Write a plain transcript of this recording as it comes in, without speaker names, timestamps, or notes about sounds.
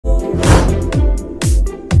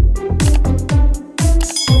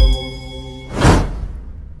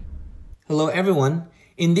Hello everyone.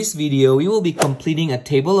 In this video, we will be completing a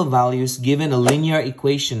table of values given a linear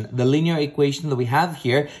equation. The linear equation that we have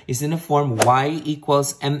here is in the form y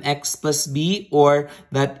equals mx plus b, or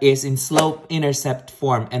that is in slope-intercept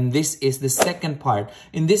form. And this is the second part.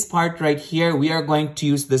 In this part right here, we are going to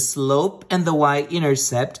use the slope and the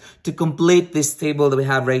y-intercept to complete this table that we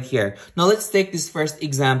have right here. Now let's take this first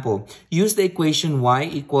example. Use the equation y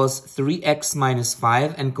equals 3x minus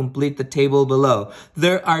 5 and complete the table below.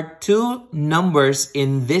 There are two numbers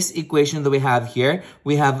in this equation that we have here.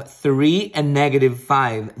 We have 3 and negative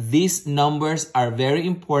 5. These numbers are very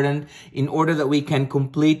important in order that we can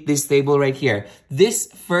complete this table right here.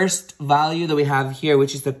 This first value that we have here,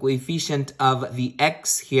 which is the coefficient of the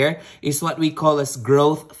x here, is what we call as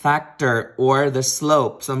growth factor or the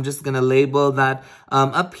slope. So I'm just going to label that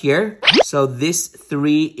up here. So this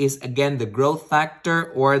 3 is again the growth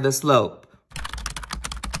factor or the slope.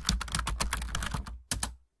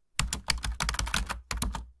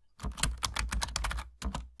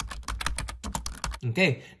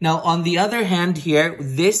 Okay, now on the other hand here,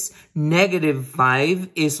 this negative 5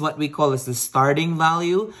 is what we call as the starting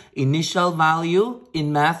value, initial value.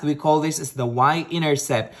 In math, we call this as the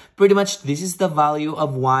y-intercept. Pretty much, this is the value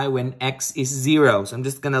of y when x is 0. So I'm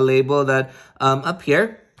just going to label that up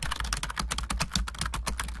here.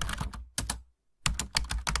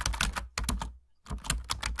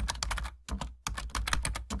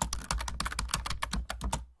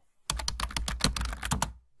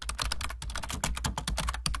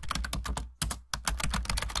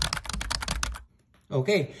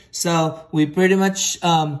 Okay, so we pretty much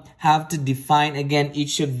have to define again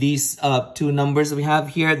each of these two numbers that we have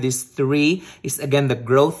here. This 3 is again the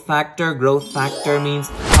growth factor. Growth factor means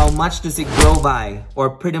how much does it grow by, or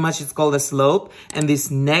pretty much it's called the slope. And this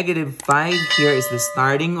negative 5 here is the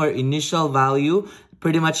starting or initial value.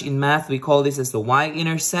 Pretty much in math, we call this as the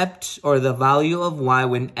y-intercept, or the value of y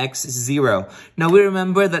when x is 0. Now, we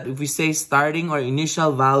remember that if we say starting or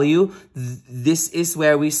initial value, this is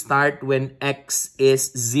where we start when x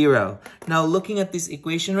is 0. Now, looking at this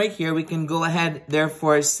equation right here, we can go ahead,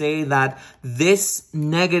 therefore, say that this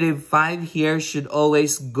negative 5 here should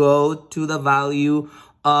always go to the value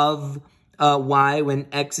of y when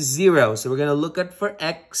x is 0. So we're going to look at for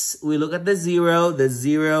x, we look at the 0. The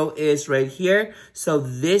 0 is right here. So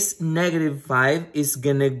this negative 5 is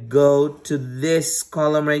going to go to this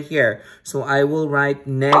column right here. So I will write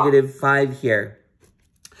negative 5 here.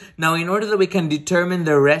 Now, in order that we can determine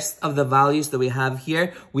the rest of the values that we have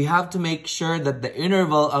here, we have to make sure that the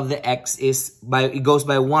interval of the x it goes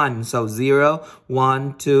by 1. So 0,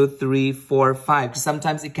 1, 2, 3, 4, 5. Because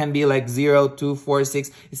sometimes it can be like 0, 2, 4, 6.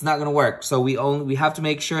 It's not going to work. So we have to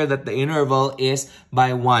make sure that the interval is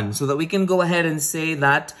by 1. So that we can go ahead and say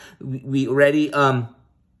that we already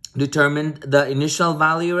determined the initial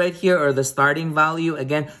value right here, or the starting value.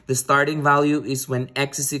 Again, the starting value is when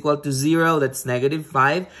x is equal to 0. That's negative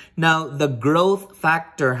 5. Now, the growth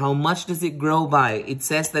factor, how much does it grow by? It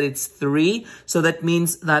says that it's 3. So that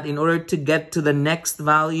means that in order to get to the next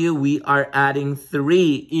value, we are adding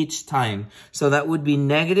 3 each time. So that would be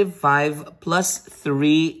negative 5 plus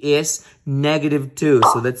 3 is negative 2.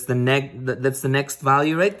 So that's the next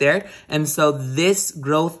value right there. And so this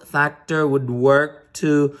growth factor would work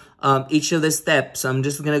to each of the steps. So I'm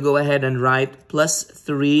just going to go ahead and write plus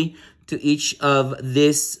 3 to each of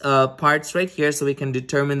these parts right here so we can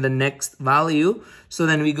determine the next value. So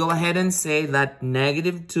then we go ahead and say that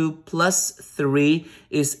negative 2 plus 3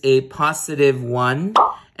 is a positive 1.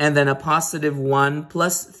 And then a positive 1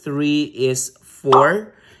 plus 3 is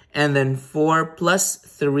 4. And then 4 plus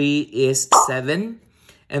 3 is 7.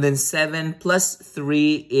 And then 7 plus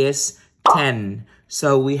 3 is 10.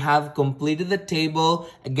 So we have completed the table.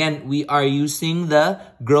 Again, we are using the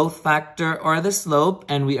growth factor or the slope,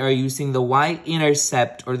 and we are using the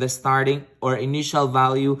y-intercept or the starting or initial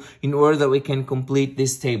value in order that we can complete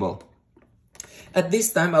this table. At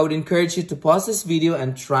this time, I would encourage you to pause this video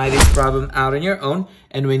and try this problem out on your own.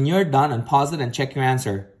 And when you're done, unpause it and check your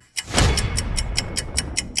answer.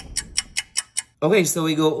 Okay, so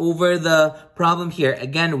we go over the problem here.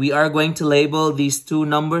 Again, we are going to label these two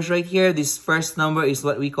numbers right here. This first number is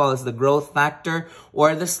what we call as the growth factor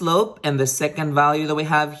or the slope. And the second value that we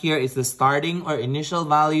have here is the starting or initial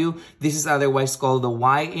value. This is otherwise called the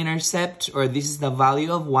y-intercept, or this is the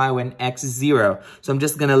value of y when x is 0. So I'm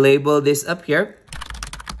just going to label this up here.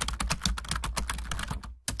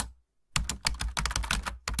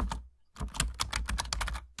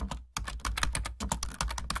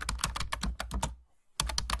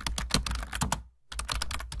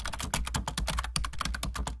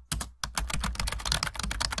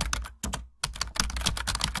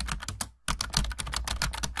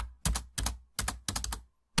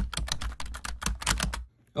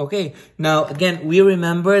 Okay, now again, we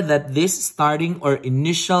remember that this starting or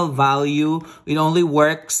initial value, it only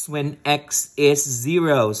works when x is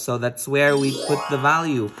 0. So that's where we put the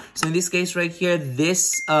value. So in this case right here,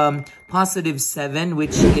 this positive 7,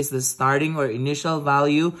 which is the starting or initial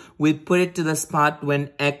value, we put it to the spot when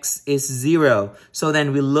x is 0. So then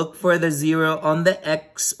we look for the 0 on the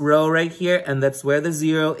x row right here, and that's where the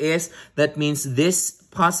 0 is. That means this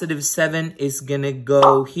positive 7 is gonna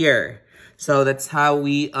go here. So that's how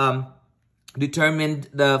we determined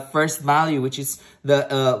the first value, which is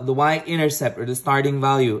the y-intercept or the starting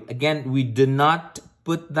value. Again, we do not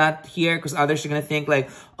put that here because others are going to think like,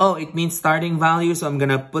 oh, it means starting value. So I'm going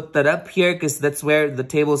to put that up here because that's where the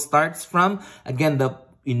table starts from. Again, the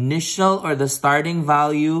initial or the starting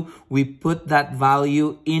value, we put that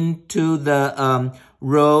value into the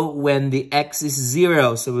row when the x is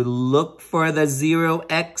 0. So we look for the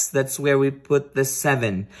 0x. That's where we put the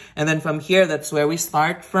 7. And then from here, that's where we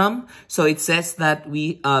start from. So it says that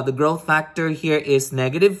the growth factor here is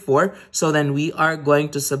 -4. So then we are going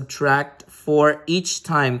to subtract 4 each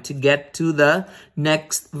time to get to the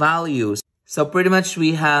next values. So pretty much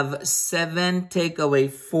we have 7 take away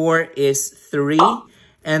 4 is 3.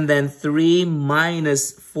 And then 3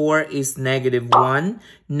 minus 4 is -1.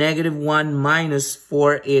 -1 minus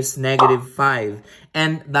 4 is -5.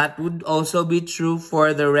 And that would also be true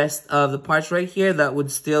for the rest of the parts right here. That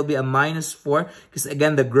would still be a -4. Because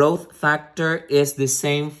again, the growth factor is the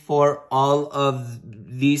same for all of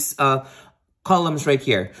these columns right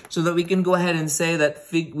here, so that we can go ahead and say that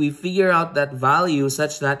we figure out that value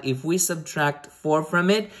such that if we subtract 4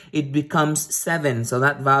 from it, it becomes 7. So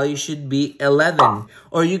that value should be 11.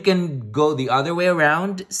 Or you can go the other way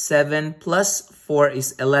around. 7 plus 4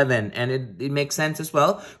 is 11. And it makes sense as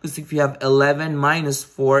well, because if you have 11 minus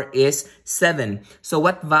 4 is 7. So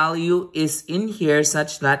what value is in here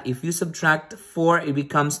such that if you subtract 4, it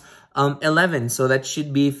becomes 11. So that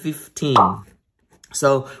should be 15.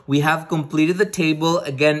 So we have completed the table.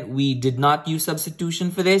 Again, we did not use substitution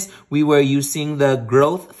for this. We were using the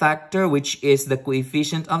growth factor, which is the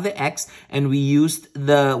coefficient of the x, and we used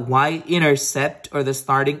the y-intercept or the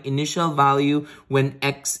starting initial value when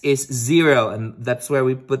x is 0. And that's where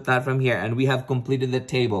we put that from here. And we have completed the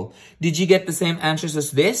table. Did you get the same answers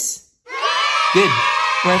as this? Good.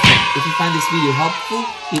 Perfect. If you find this video helpful,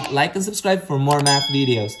 hit like and subscribe for more math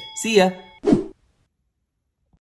videos. See ya!